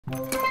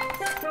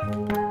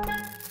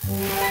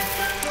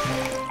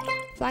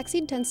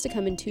Flaxseed tends to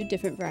come in two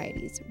different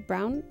varieties,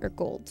 brown or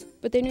gold,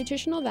 but their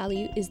nutritional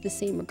value is the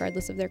same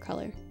regardless of their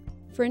color.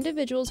 For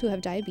individuals who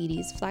have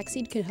diabetes,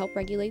 flaxseed can help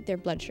regulate their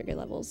blood sugar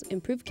levels,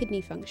 improve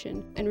kidney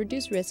function, and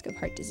reduce risk of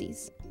heart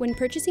disease. When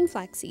purchasing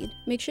flaxseed,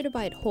 make sure to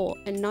buy it whole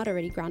and not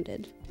already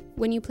grounded.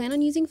 When you plan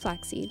on using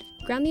flaxseed,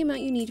 ground the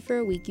amount you need for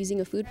a week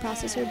using a food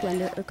processor,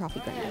 blender, or coffee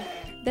grinder.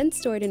 Then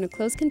store it in a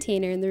closed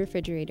container in the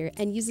refrigerator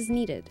and use as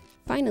needed.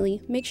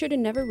 Finally, make sure to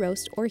never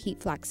roast or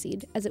heat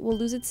flaxseed, as it will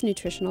lose its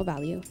nutritional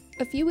value.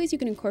 A few ways you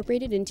can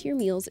incorporate it into your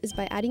meals is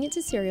by adding it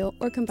to cereal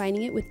or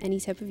combining it with any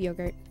type of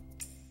yogurt.